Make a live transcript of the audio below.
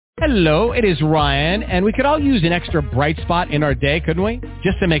Hello, it is Ryan, and we could all use an extra bright spot in our day, couldn't we?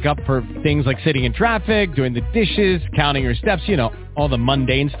 Just to make up for things like sitting in traffic, doing the dishes, counting your steps, you know, all the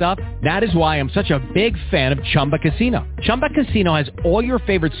mundane stuff. That is why I'm such a big fan of Chumba Casino. Chumba Casino has all your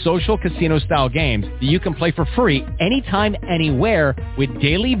favorite social casino-style games that you can play for free anytime, anywhere with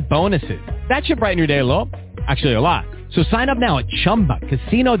daily bonuses. That should brighten your day a little. Actually, a lot. So sign up now at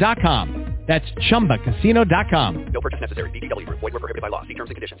ChumbaCasino.com. That's ChumbaCasino.com. No purchase necessary. VGW Group. Void where prohibited by law. See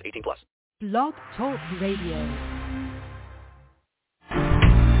terms and conditions. 18+. Blog Talk Radio.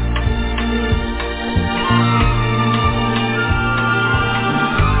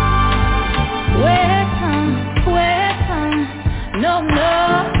 Welcome, no.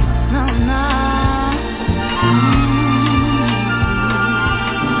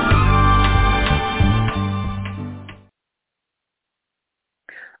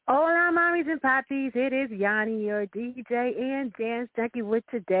 Hola, mommies and poppies. It is Yawnie, your DJ and dance junkie with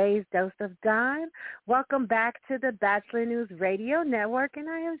today's dose of dime. Welcome back to the Bachelor News Radio Network, and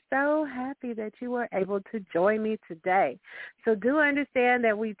I am so happy that you were able to join me today. So do understand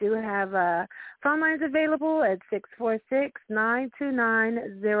that we do have phone lines available at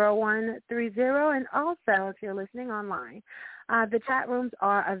 646-929-0130, and also if you're listening online, the chat rooms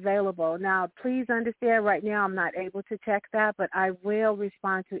are available. Now, please understand right now I'm not able to check that, but I will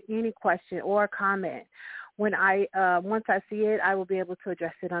respond to any question or comment. When once I see it, I will be able to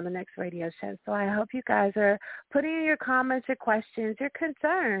address it on the next radio show. So I hope you guys are putting in your comments, your questions, your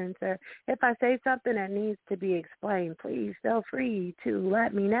concerns, or if I say something that needs to be explained, please feel free to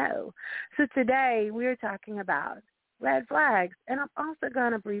let me know. So today we're talking about red flags, and I'm also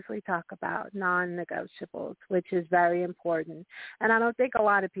going to briefly talk about non-negotiables, which is very important, and I don't think a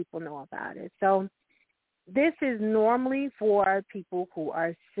lot of people know about it. So this is normally for people who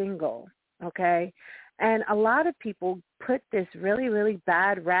are single, okay? And a lot of people put this really, really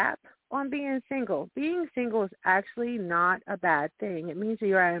bad rap on being single. Being single is actually not a bad thing. It means that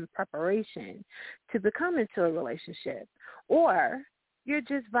you're in preparation to become into a relationship, or you're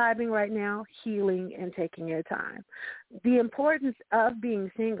just vibing right now, healing and taking your time. The importance of being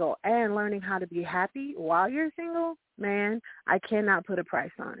single and learning how to be happy while you're single, man, I cannot put a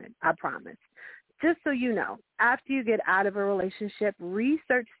price on it, I promise. Just so you know, after you get out of a relationship,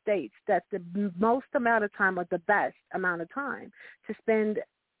 research states that the most amount of time or the best amount of time to spend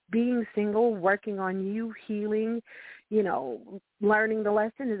being single, working on you, healing, learning the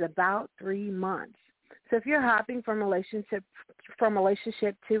lesson is about 3 months. So if you're hopping from relationship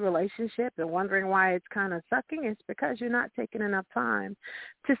to relationship and wondering why it's kind of sucking, it's because you're not taking enough time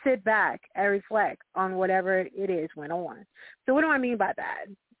to sit back and reflect on whatever it is went on. So what do I mean by that?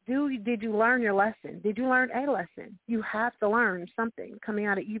 Did you learn your lesson? Did you learn a lesson? You have to learn something coming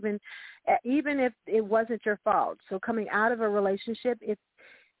out of even if it wasn't your fault. So coming out of a relationship, if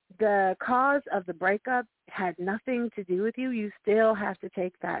the cause of the breakup had nothing to do with you, you still have to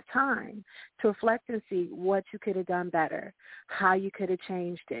take that time to reflect and see what you could have done better, how you could have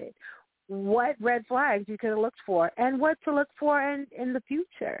changed it, what red flags you could have looked for, and what to look for in the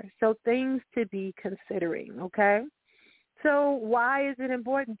future. So things to be considering, okay? So why is it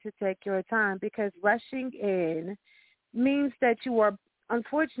important to take your time? Because rushing in means that you are,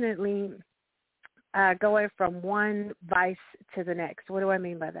 unfortunately, going from one vice to the next. What do I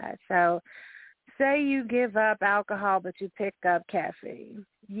mean by that? So say you give up alcohol, but you pick up caffeine.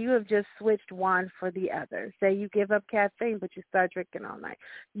 You have just switched one for the other. Say you give up caffeine, but you start drinking all night.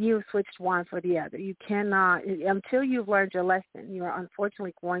 You've switched one for the other. You cannot, until you've learned your lesson, you are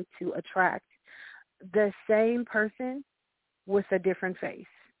unfortunately going to attract the same person with a different face.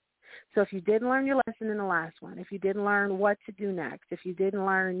 So if you didn't learn your lesson in the last one, if you didn't learn what to do next, if you didn't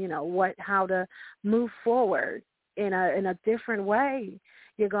learn, how to move forward in a different way,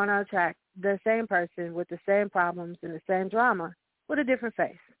 you're going to attract the same person with the same problems and the same drama with a different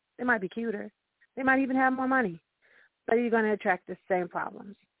face. They might be cuter. They might even have more money, but you're going to attract the same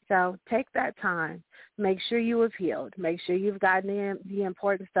problems. So take that time. Make sure you have healed. Make sure you've gotten the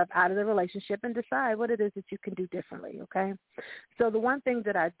important stuff out of the relationship and decide what it is that you can do differently, okay? So the one thing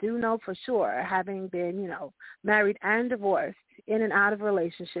that I do know for sure, having been, married and divorced, in and out of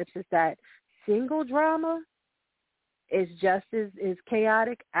relationships, is that single drama is just as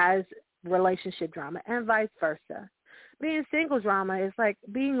chaotic as relationship drama, and vice versa. Being single drama is like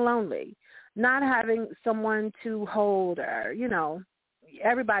being lonely, not having someone to hold, or,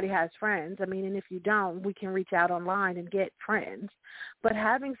 everybody has friends. I mean, and if you don't, we can reach out online and get friends. But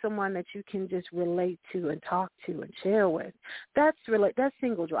having someone that you can just relate to and talk to and chill with, that's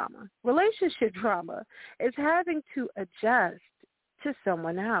single drama. Relationship drama is having to adjust to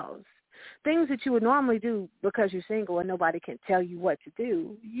someone else. Things that you would normally do because you're single and nobody can tell you what to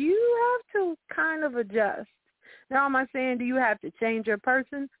do, you have to kind of adjust. Now, am I saying do you have to change your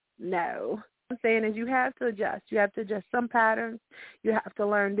person? No. What I'm saying is you have to adjust. You have to adjust some patterns. You have to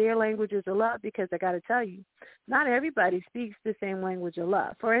learn their languages of love because I got to tell you, not everybody speaks the same language of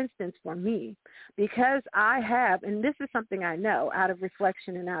love. For instance, for me, because I have, and this is something I know out of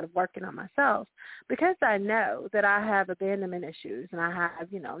reflection and out of working on myself, because I know that I have abandonment issues and I have,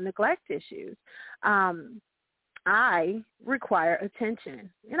 neglect issues, I require attention,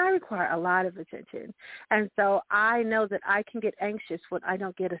 and I require a lot of attention. And so I know that I can get anxious when I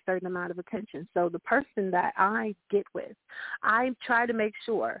don't get a certain amount of attention. So the person that I get with, I try to make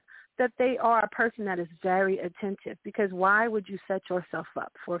sure that they are a person that is very attentive, because why would you set yourself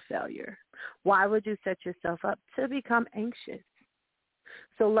up for failure? Why would you set yourself up to become anxious?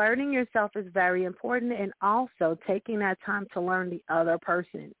 So learning yourself is very important, and also taking that time to learn the other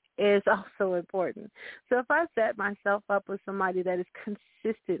person is also important. So if I set myself up with somebody that is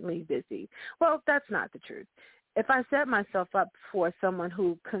consistently busy, well, that's not the truth. If I set myself up for someone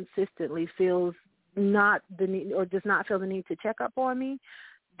who consistently feels not the need or does not feel the need to check up on me,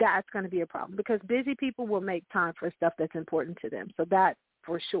 that's going to be a problem, because busy people will make time for stuff that's important to them. So that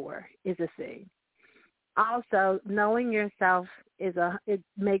for sure is a thing. Also, knowing yourself it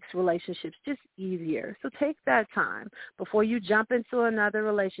makes relationships just easier. So take that time before you jump into another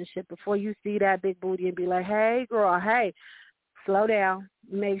relationship, before you see that big booty and be like, hey, girl, hey, slow down.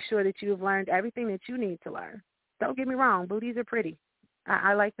 Make sure that you've learned everything that you need to learn. Don't get me wrong. Booties are pretty.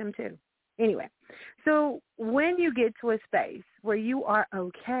 I like them too. Anyway, so when you get to a space where you are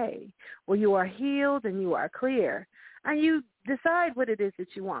okay, where you are healed and you are clear, and you decide what it is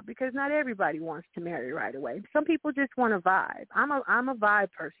that you want, because not everybody wants to marry right away. Some people just want a vibe. I'm a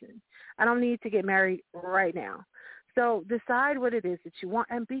vibe person. I don't need to get married right now. So decide what it is that you want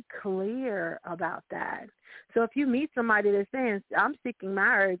and be clear about that. So if you meet somebody that's saying, I'm seeking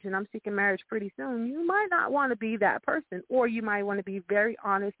marriage and I'm seeking marriage pretty soon, you might not want to be that person, or you might want to be very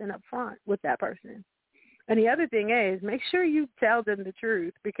honest and upfront with that person. And the other thing is, make sure you tell them the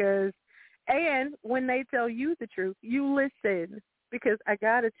truth, and when they tell you the truth, you listen. Because I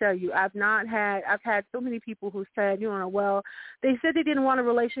got to tell you, I've had so many people who said, well, they said they didn't want a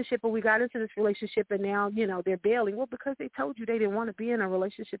relationship, but we got into this relationship and now, they're bailing. Well, because they told you they didn't want to be in a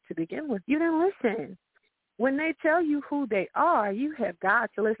relationship to begin with. You didn't listen. When they tell you who they are, you have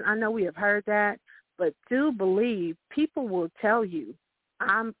got to listen. I know we have heard that, but do believe people will tell you,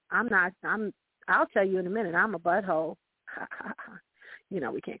 I'll tell you in a minute, I'm a butthole.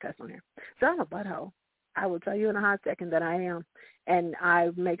 We can't cuss on here. So I'm a butthole. I will tell you in a hot second that I am, and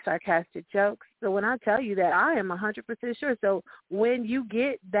I make sarcastic jokes. So when I tell you that, I am 100% sure. So when you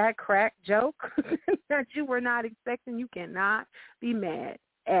get that crack joke that you were not expecting, you cannot be mad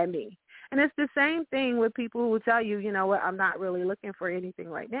at me. And it's the same thing with people who will tell you, what, I'm not really looking for anything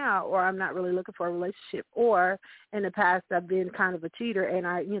right now, or I'm not really looking for a relationship, or in the past I've been kind of a cheater and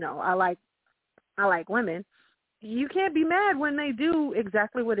I like women. You can't be mad when they do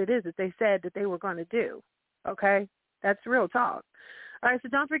exactly what it is that they said that they were going to do, okay? That's real talk. All right, so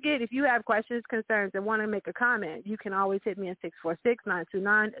don't forget, if you have questions, concerns, and want to make a comment, you can always hit me at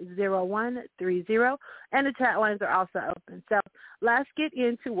 646-929-0130, and the chat lines are also open. So let's get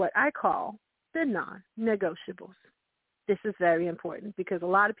into what I call the non-negotiables. This is very important because a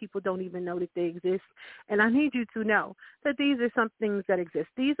lot of people don't even know that they exist, and I need you to know that these are some things that exist.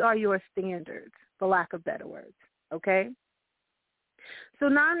 These are your standards, for lack of better words. Okay? So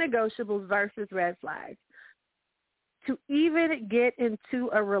non-negotiables versus red flags. To even get into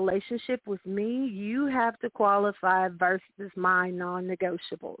a relationship with me, you have to qualify versus my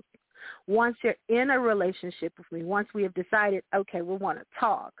non-negotiables. Once you're in a relationship with me, once we have decided, okay, we want to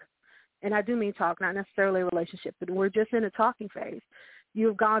talk, and I do mean talk, not necessarily a relationship, but we're just in a talking phase.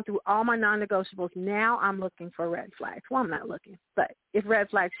 You've gone through all my non-negotiables. Now I'm looking for red flags. Well, I'm not looking, but if red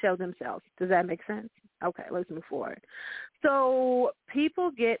flags show themselves, does that make sense? Okay, let's move forward. So people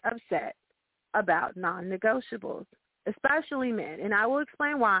get upset about non-negotiables, especially men, and I will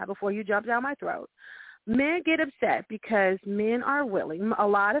explain why before you jump down my throat. Men get upset because men are willing, a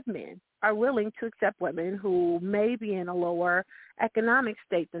lot of men are willing to accept women who may be in a lower economic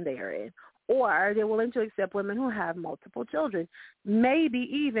state than they are in, or they're willing to accept women who have multiple children, maybe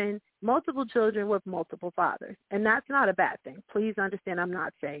even multiple children with multiple fathers. And that's not a bad thing. Please understand, I'm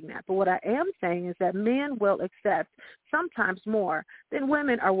not saying that. But what I am saying is that men will accept sometimes more than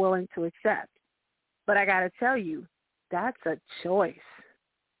women are willing to accept. But I got to tell you, that's a choice.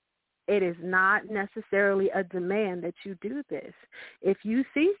 It is not necessarily a demand that you do this. If you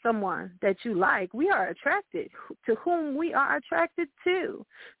see someone that you like, we are attracted to whom we are attracted to.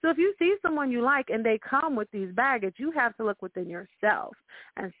 So if you see someone you like and they come with these baggage, you have to look within yourself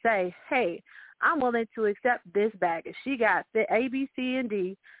and say, hey, I'm willing to accept this baggage. She got the A, B, C, and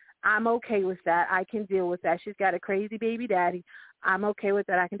D. I'm okay with that. I can deal with that. She's got a crazy baby daddy. I'm okay with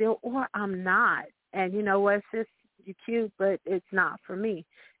that. I can deal, or I'm not. And you know what, sis? You're cute, but it's not for me.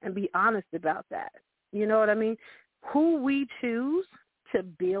 And be honest about that. You know what I mean? Who we choose to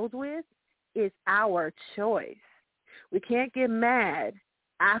build with is our choice. We can't get mad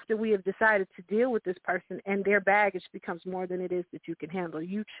after we have decided to deal with this person and their baggage becomes more than it is that you can handle.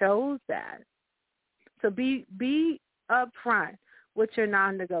 You chose that. So be upfront with your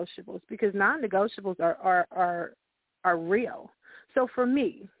non-negotiables, because non-negotiables are real. So for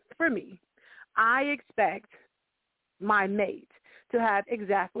me, I expect my mate to have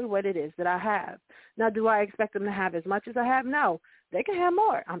exactly what it is that I have. Now, do I expect them to have as much as I have? No. They can have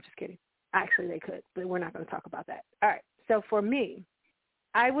more. I'm just kidding. Actually, they could, but we're not going to talk about that. All right. So for me,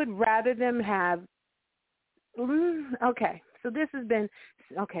 I would rather them have, okay, so this has been,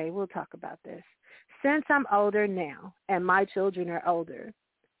 okay, we'll talk about this. Since I'm older now and my children are older,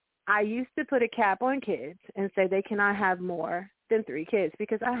 I used to put a cap on kids and say they cannot have more than 3 kids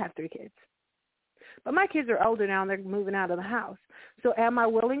because I have 3 kids. But my kids are older now and they're moving out of the house. So am I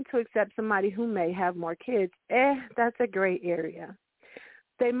willing to accept somebody who may have more kids? That's a gray area.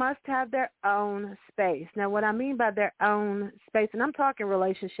 They must have their own space. Now, what I mean by their own space, and I'm talking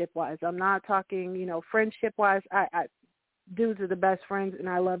relationship-wise. I'm not talking, friendship-wise. Dudes are the best friends, and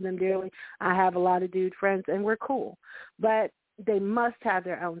I love them dearly. I have a lot of dude friends, and we're cool. But they must have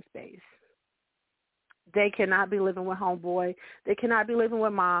their own space. They cannot be living with homeboy. They cannot be living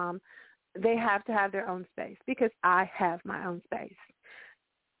with mom. They have to have their own space because I have my own space.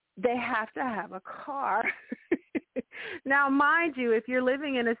 They have to have a car. Now, mind you, if you're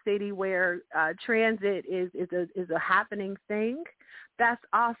living in a city where transit is a happening thing, that's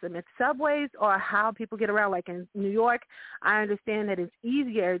awesome. If subways are how people get around, like in New York, I understand that it's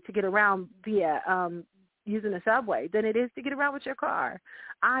easier to get around via using a subway than it is to get around with your car.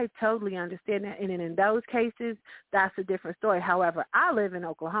 I totally understand that. And in those cases, that's a different story. However, I live in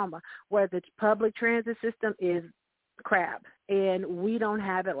Oklahoma where the public transit system is crap, and we don't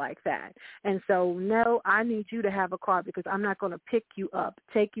have it like that. And so, no, I need you to have a car because I'm not going to pick you up,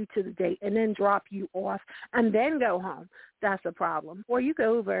 take you to the date, and then drop you off and then go home. That's a problem. Or you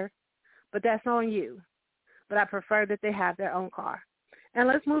go Uber, but that's on you. But I prefer that they have their own car. And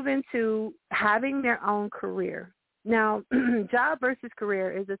let's move into having their own career. Now, job versus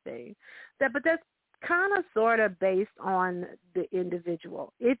career is a thing, but that's kind of sort of based on the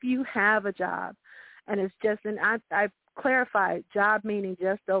individual. If you have a job, and it's just, and I clarify, job meaning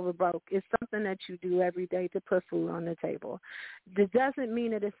just over broke, is something that you do every day to put food on the table. It doesn't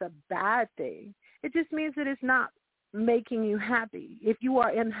mean that it's a bad thing. It just means that it's not making you happy. If you are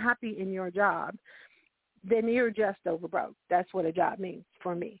unhappy in your job, then you're just over broke. That's what a job means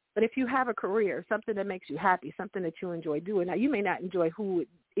for me. But if you have a career, something that makes you happy, something that you enjoy doing, now you may not enjoy who it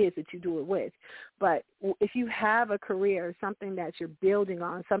is that you do it with, but if you have a career, something that you're building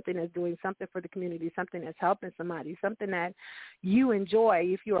on, something that's doing something for the community, something that's helping somebody, something that you enjoy,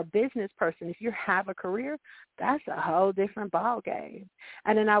 if you're a business person, if you have a career, that's a whole different ball game.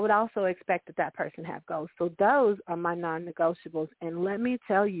 And then I would also expect that person have goals. So those are my non-negotiables. And let me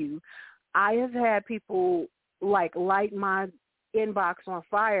tell you, I have had people light my inbox on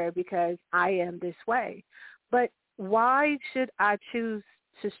fire because I am this way. But why should I choose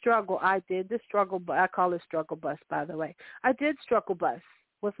to struggle? I did the struggle, but I call it struggle bus, by the way. I did struggle bus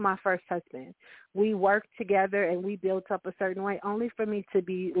with my first husband. We worked together and we built up a certain way only for me to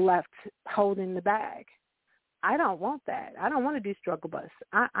be left holding the bag. I don't want that. I don't want to do struggle bus.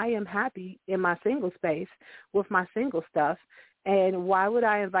 I am happy in my single space with my single stuff. And why would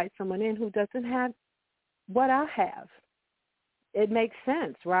I invite someone in who doesn't have what I have? It makes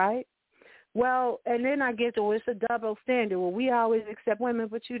sense, right? Well, and then I get to, it's a double standard. Well, we always accept women,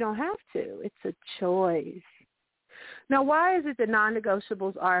 but you don't have to. It's a choice. Now, why is it that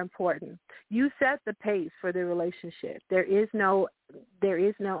non-negotiables are important? You set the pace for the relationship. There is no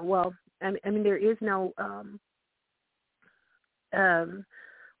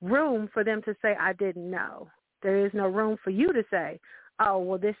room for them to say, I didn't know. There is no room for you to say, oh,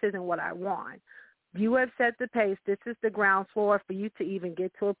 well, this isn't what I want. You have set the pace. This is the ground floor for you to even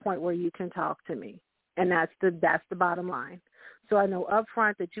get to a point where you can talk to me. And that's the bottom line. So I know up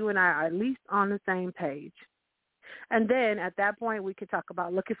front that you and I are at least on the same page. And then at that point, we can talk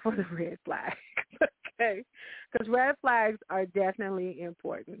about looking for the red flag. okay? Because red flags are definitely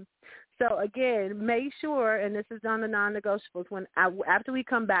important. So, again, make sure, and this is on the non-negotiables, after we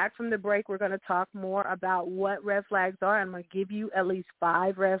come back from the break, we're going to talk more about what red flags are. I'm going to give you at least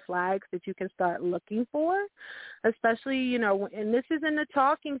 5 red flags that you can start looking for, especially, you know, and this is in the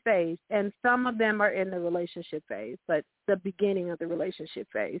talking phase, and some of them are in the relationship phase, but the beginning of the relationship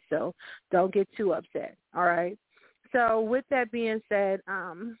phase. So don't get too upset, all right? So with that being said,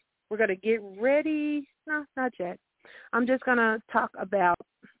 we're going to get ready. No, not yet. I'm just going to talk about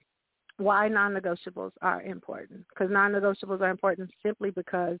why non-negotiables are important, because non-negotiables are important simply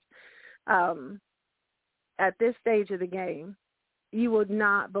because at this stage of the game, you would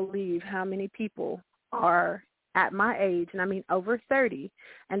not believe how many people are at my age, and I mean over 30,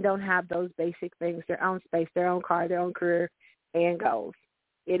 and don't have those basic things, their own space, their own car, their own career, and goals.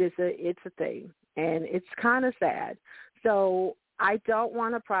 It's a thing, and it's kind of sad. So I don't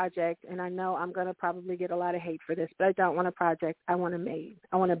want a project, and I know I'm going to probably get a lot of hate for this, but I don't want a project. I want a mate.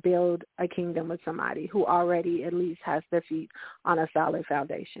 I want to build a kingdom with somebody who already at least has their feet on a solid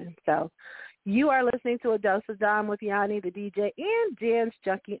foundation. So you are listening to A Dose of Dime with Yawnie, the DJ, and Dance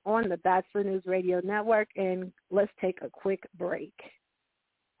Junkie on the Bachelor News Radio Network, and let's take a quick break.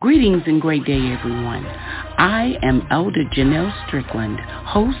 Greetings and great day, everyone. I am Elder Janelle Strickland,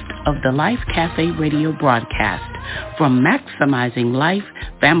 host of the Life Cafe radio broadcast from Maximizing Life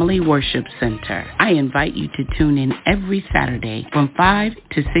Family Worship Center. I invite you to tune in every Saturday from 5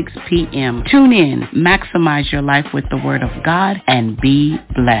 to 6 p.m. Tune in, maximize your life with the Word of God, and be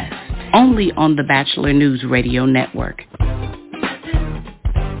blessed. Only on the Bachelor News Radio Network.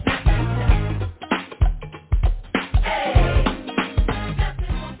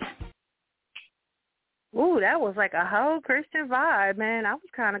 Ooh, that was like a whole Christian vibe, man. I was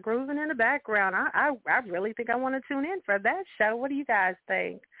kind of grooving in the background. I really think I want to tune in for that show. What do you guys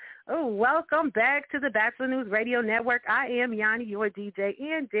think? Oh, welcome back to the Bachelor News Radio Network. I am Yawnie, your DJ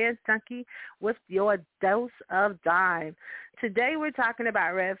and dance junkie, with your dose of dime. Today we're talking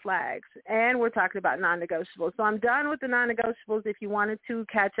about red flags, and we're talking about non-negotiables. So I'm done with the non-negotiables. If you wanted to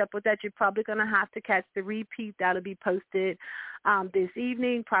catch up with that, you're probably going to have to catch the repeat. That'll be posted this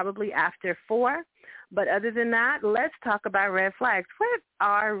evening, probably after 4. But other than that, let's talk about red flags. What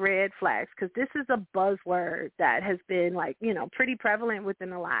are red flags? Because this is a buzzword that has been, pretty prevalent within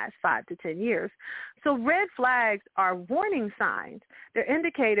the last 5 to 10 years. So red flags are warning signs. They're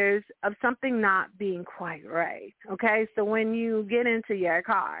indicators of something not being quite right, okay? So when you get into your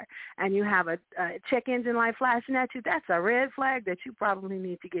car and you have a check engine light flashing at you, that's a red flag that you probably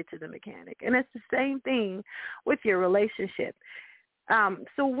need to get to the mechanic. And it's the same thing with your relationship.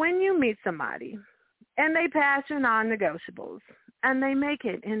 So when you meet somebody and they pass your non-negotiables and they make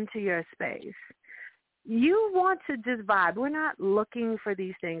it into your space, you want to just vibe. We're not looking for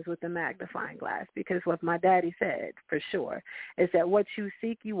these things with a magnifying glass, because what my daddy said for sure is that what you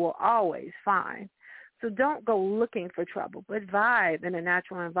seek, you will always find. So don't go looking for trouble, but vibe in a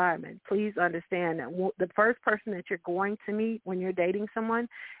natural environment. Please understand that the first person that you're going to meet when you're dating someone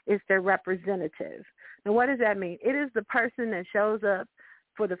is their representative. Now, what does that mean? It is the person that shows up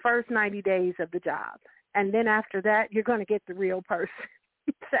for the first 90 days of the job. And then after that, you're going to get the real person.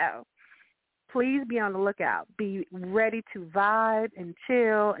 So please be on the lookout. Be ready to vibe and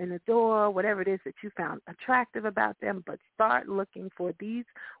chill and adore whatever it is that you found attractive about them, but start looking for these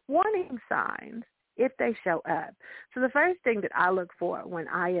warning signs if they show up. So the first thing that I look for when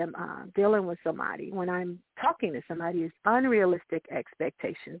I am dealing with somebody, when I'm talking to somebody, is unrealistic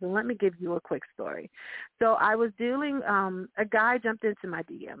expectations. And let me give you a quick story. So I was dealing, a guy jumped into my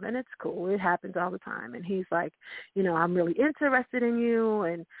DM, and it's cool. It happens all the time. And he's like, I'm really interested in you.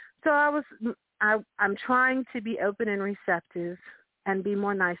 And so I'm trying to be open and receptive and be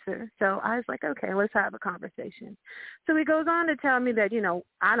more nicer. So I was like, okay, let's have a conversation. So he goes on to tell me that,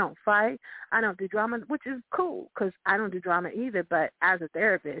 I don't fight, I don't do drama, which is cool because I don't do drama either. But as a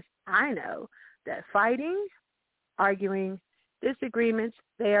therapist, I know that fighting, arguing, disagreements,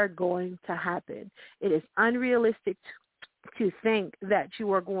 they are going to happen. It is unrealistic to think that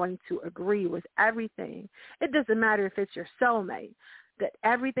you are going to agree with everything. It doesn't matter if it's your soulmate, that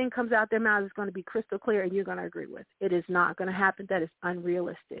everything comes out their mouth is going to be crystal clear and you're going to agree with. It is not going to happen. That is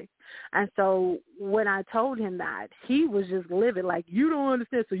unrealistic. And so when I told him that, he was just livid, like, you don't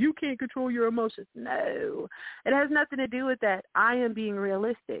understand, so you can't control your emotions. No, it has nothing to do with that. I am being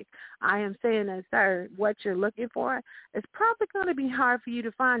realistic. I am saying that, sir, what you're looking for is probably going to be hard for you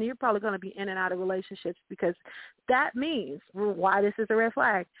to find. You're probably going to be in and out of relationships, because that means why this is a red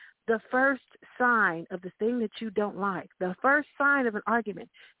flag. The first sign of the thing that you don't like, the first sign of an argument,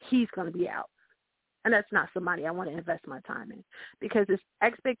 he's going to be out. And that's not somebody I want to invest my time in because his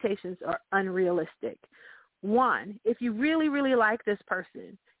expectations are unrealistic. One, if you really, really like this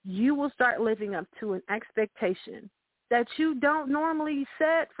person, you will start living up to an expectation that you don't normally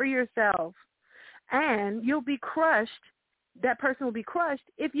set for yourself. And you'll be crushed. That person will be crushed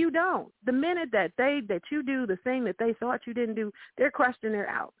if you don't. The minute that you do the thing that they thought you didn't do, they're crushed and they're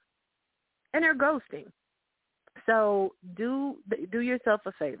out. And they're ghosting. So do yourself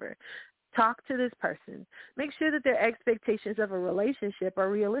a favor. Talk to this person. Make sure that their expectations of a relationship are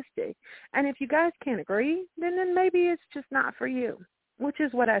realistic. And if you guys can't agree, then maybe it's just not for you, which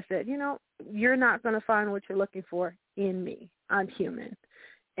is what I said. You're not going to find what you're looking for in me. I'm human.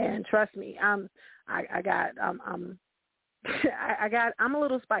 And trust me, I'm a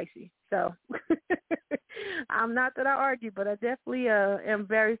little spicy, so I'm not that I argue, but I definitely am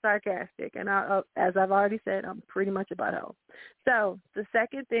very sarcastic, and as I've already said, I'm pretty much a butthole. So the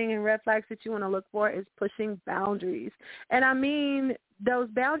second thing in red flags that you want to look for is pushing boundaries, and I mean those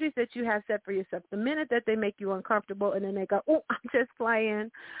boundaries that you have set for yourself. The minute that they make you uncomfortable, and then they go, "Oh, I'm just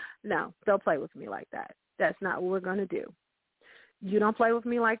playing," no, don't play with me like that. That's not what we're going to do. You don't play with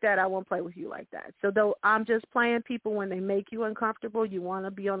me like that, I won't play with you like that. So though I'm just playing people when they make you uncomfortable, you want to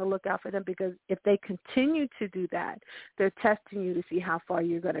be on the lookout for them because if they continue to do that, they're testing you to see how far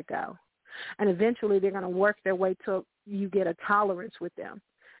you're going to go. And eventually they're going to work their way till you get a tolerance with them.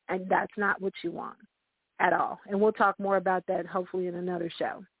 And that's not what you want at all. And we'll talk more about that hopefully in another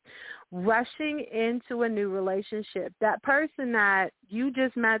show. Rushing into a new relationship. That person that you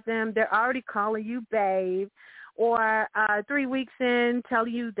just met them, they're already calling you babe, or 3 weeks in tell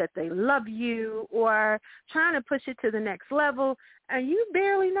you that they love you, or trying to push it to the next level, and you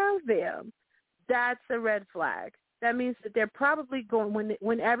barely know them. That's a red flag. That means that they're probably going,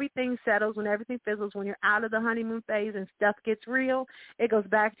 when everything settles, when everything fizzles, when you're out of the honeymoon phase and stuff gets real, it goes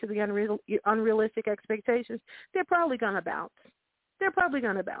back to the unrealistic expectations. They're probably going to bounce.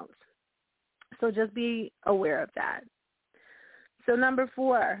 So just be aware of that. So number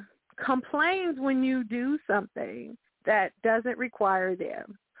 4, complains when you do something that doesn't require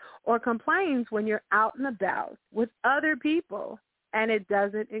them, or complains when you're out and about with other people and it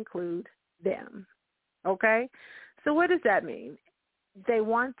doesn't include them. Okay? So what does that mean? They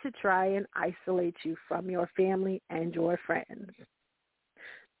want to try and isolate you from your family and your friends.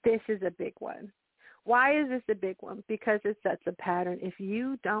 This is a big one. Why is this a big one? Because it sets a pattern. If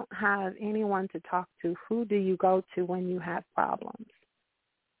you don't have anyone to talk to, who do you go to when you have problems?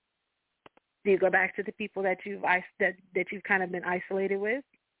 Do you go back to the people that you've kind of been isolated with?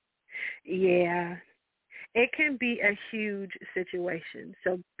 Yeah. It can be a huge situation.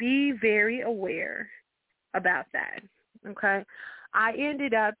 So be very aware about that. Okay? I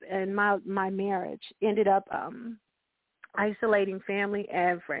ended up in my marriage ended up isolating family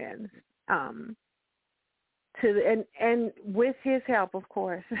and friends. And with his help, of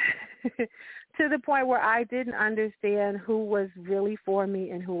course, to the point where I didn't understand who was really for me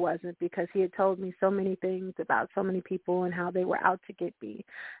and who wasn't, because he had told me so many things about so many people and how they were out to get me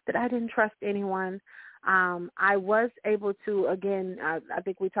that I didn't trust anyone. I was able to, again, I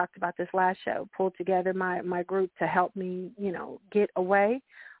think we talked about this last show, pull together my group to help me, get away.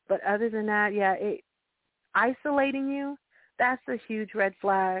 But other than that, yeah, isolating you, that's a huge red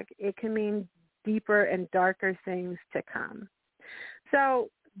flag. It can mean deeper and darker things to come. So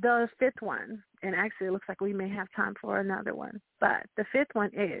the 5th one, and actually it looks like we may have time for another one, but the 5th one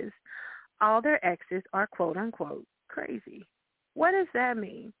is all their exes are quote unquote crazy. What does that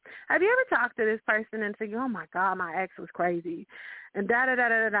mean? Have you ever talked to this person and think, oh my God, my ex was crazy, and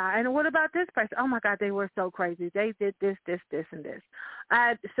da-da-da-da-da-da, and what about this person? Oh my God, they were so crazy. They did this, and this.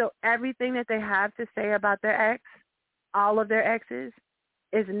 So everything that they have to say about their ex, all of their exes,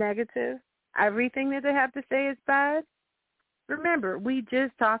 is negative. Everything that they have to say is bad. Remember, we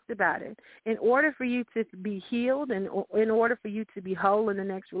just talked about it. In order for you to be healed and in order for you to be whole in the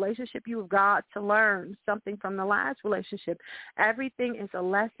next relationship, you've got to learn something from the last relationship. Everything is a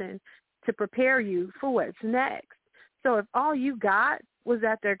lesson to prepare you for what's next. So if all you got was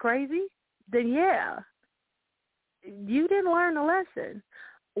that they're crazy, then yeah, you didn't learn the lesson.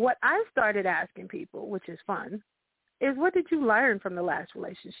 What I started asking people, which is fun, is what did you learn from the last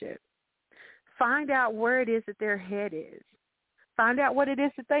relationship? Find out where it is that their head is. Find out what it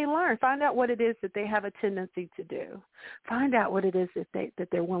is that they learn. Find out what it is that they have a tendency to do. Find out what it is that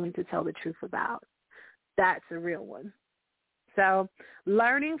they're willing to tell the truth about. That's a real one. So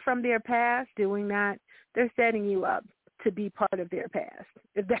learning from their past, doing that, they're setting you up to be part of their past.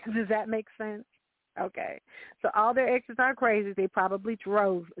 Does that make sense? Okay. So all their exes are crazy. They probably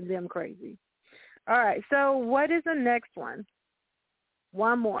drove them crazy. All right. So what is the next one?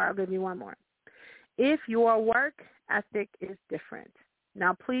 One more. I'll give you one more. if your work ethic is different.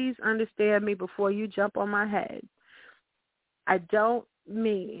 Now, please understand me before you jump on my head. I don't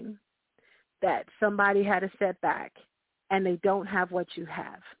mean that somebody had a setback and they don't have what you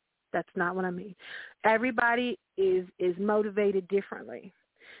have. That's not what I mean. Everybody is motivated differently.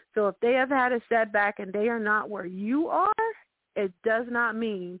 So if they have had a setback and they are not where you are, it does not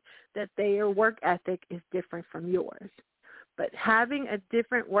mean that their work ethic is different from yours. But having a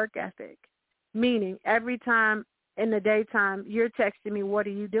different work ethic, meaning every time in the daytime you're texting me, what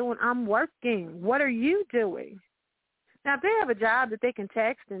are you doing? I'm working. What are you doing? Now, if they have a job that they can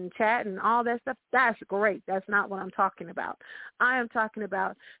text and chat and all that stuff, that's great. That's not what I'm talking about. I am talking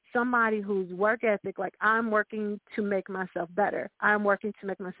about somebody whose work ethic, like I'm working to make myself better. I'm working to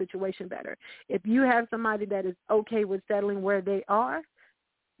make my situation better. If you have somebody that is okay with settling where they are,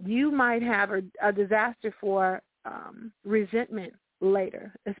 you might have a disaster for resentment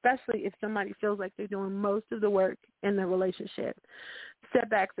later, especially if somebody feels like they're doing most of the work in the relationship.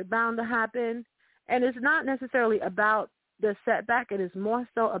 Setbacks are bound to happen. And it's not necessarily about the setback. It is more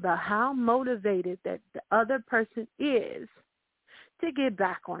so about how motivated that the other person is to get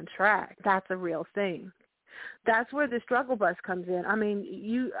back on track. That's a real thing. That's where the struggle bus comes in. I mean,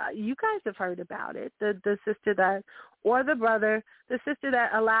 you guys have heard about it. The sister that, or the brother, the sister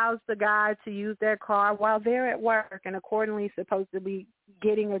that allows the guy to use their car while they're at work and accordingly supposed to be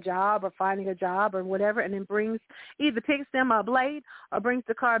getting a job or finding a job or whatever, and then either picks them up late or brings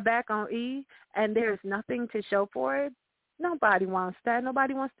the car back on E, and there's nothing to show for it. Nobody wants that.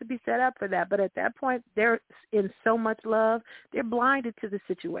 Nobody wants to be set up for that. But at that point, they're in so much love, they're blinded to the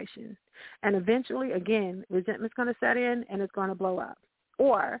situation. And eventually, again, resentment's going to set in and it's going to blow up.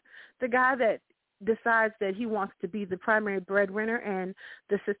 Or the guy that decides that he wants to be the primary breadwinner and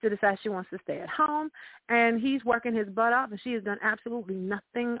the sister decides she wants to stay at home and he's working his butt off and she has done absolutely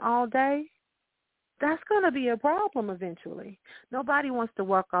nothing all day. That's going to be a problem eventually. Nobody wants to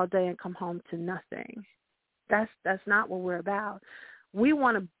work all day and come home to nothing. That's not what we're about. We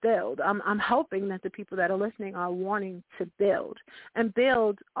want to build. I'm hoping that the people that are listening are wanting to build and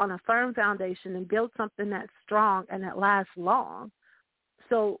build on a firm foundation and build something that's strong and that lasts long.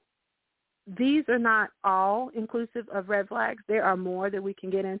 So these are not all inclusive of red flags. There are more that we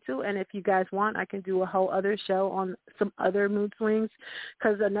can get into. And if you guys want, I can do a whole other show on some other mood swings,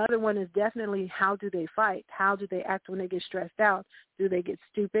 because another one is definitely how do they fight? How do they act when they get stressed out? Do they get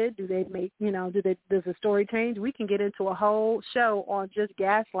stupid? Do they make, does the story change? We can get into a whole show on just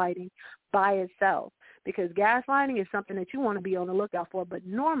gaslighting by itself, because gaslighting is something that you want to be on the lookout for. But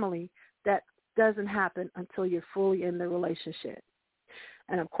normally that doesn't happen until you're fully in the relationship.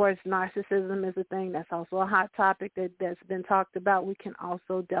 And, of course, narcissism is a thing. That's also a hot topic that's been talked about. We can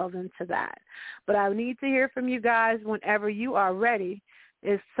also delve into that. But I need to hear from you guys whenever you are ready.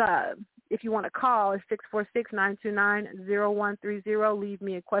 If you want to call, it's 646-929-0130. Leave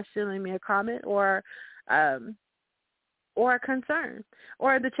me a question, leave me a comment, or a concern.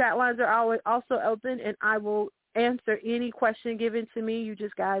 Or the chat lines are always also open, and I will answer any question given to me. You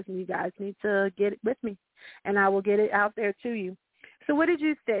guys need to get it with me, and I will get it out there to you. So what did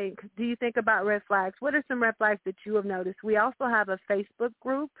you think? Do you think about red flags? What are some red flags that you have noticed? We also have a Facebook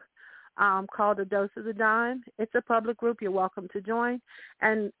group called A Dose of the Dime. It's a public group. You're welcome to join.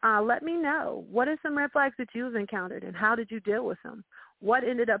 And let me know, what are some red flags that you've encountered and how did you deal with them? What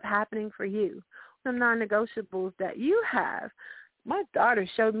ended up happening for you? Some non-negotiables that you have. My daughter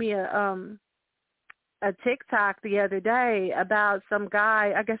showed me a TikTok the other day about some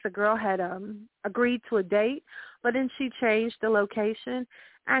guy. I guess a girl had agreed to a date, but then she changed the location,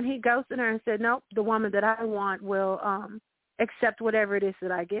 and he ghosted her and said, nope, the woman that I want will accept whatever it is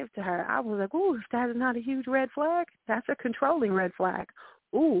that I give to her. I was like, ooh, if that is not a huge red flag, that's a controlling red flag.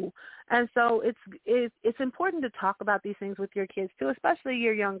 Ooh. And so it's important to talk about these things with your kids too, especially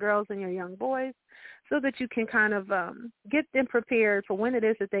your young girls and your young boys, so that you can kind of get them prepared for when it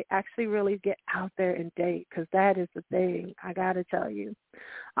is that they actually really get out there and date, because that is the thing, I got to tell you.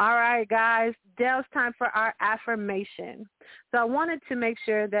 All right, guys, now it's time for our affirmation. So I wanted to make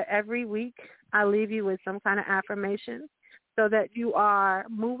sure that every week I leave you with some kind of affirmation so that you are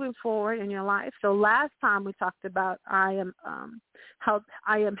moving forward in your life. So last time we talked about I am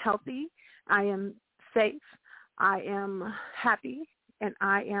healthy, I am safe, I am happy, and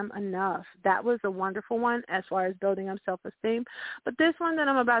I am enough. That was a wonderful one as far as building up self-esteem. But this one that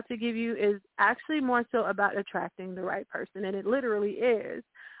I'm about to give you is actually more so about attracting the right person, and it literally is.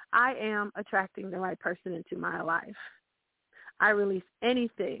 I am attracting the right person into my life. I release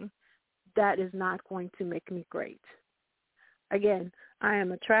anything that is not going to make me great. Again, I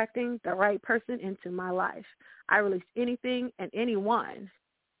am attracting the right person into my life. I release anything and anyone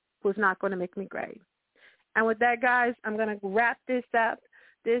was not going to make me great. And with that, guys, I'm going to wrap this up.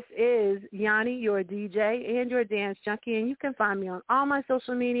 This is Yawnie, your DJ and your dance junkie, and you can find me on all my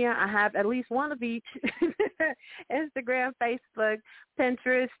social media. I have at least one of each, Instagram, Facebook,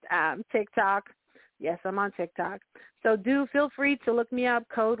 Pinterest, TikTok. Yes, I'm on TikTok. So do feel free to look me up,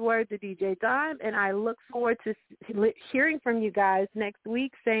 code word the DJ Dime, and I look forward to hearing from you guys next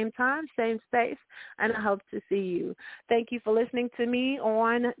week, same time, same space, and I hope to see you. Thank you for listening to me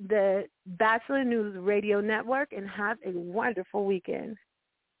on the Bachelor News Radio Network, and have a wonderful weekend.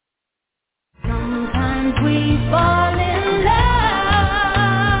 Sometimes we fall in love.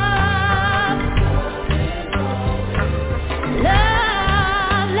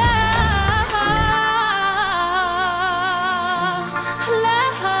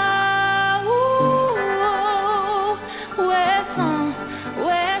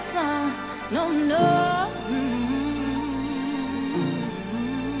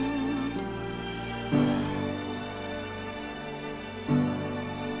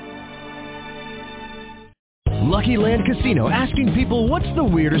 Lucky Land Casino, asking people, what's the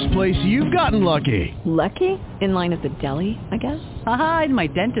weirdest place you've gotten lucky? Lucky? In line at the deli, I guess? Aha, in my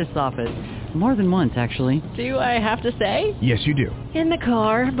dentist's office. More than once, actually. Do I have to say? Yes, you do. In the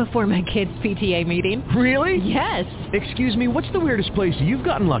car before my kids' PTA meeting. Really? Yes. Excuse me, what's the weirdest place you've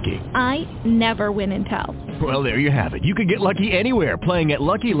gotten lucky? I never win and tell. Well, there you have it. You can get lucky anywhere, playing at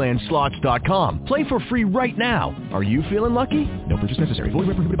LuckyLandSlots.com. Play for free right now. Are you feeling lucky? No purchase necessary. Void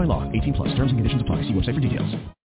where prohibited by law. 18+. Terms and conditions apply. See website for details.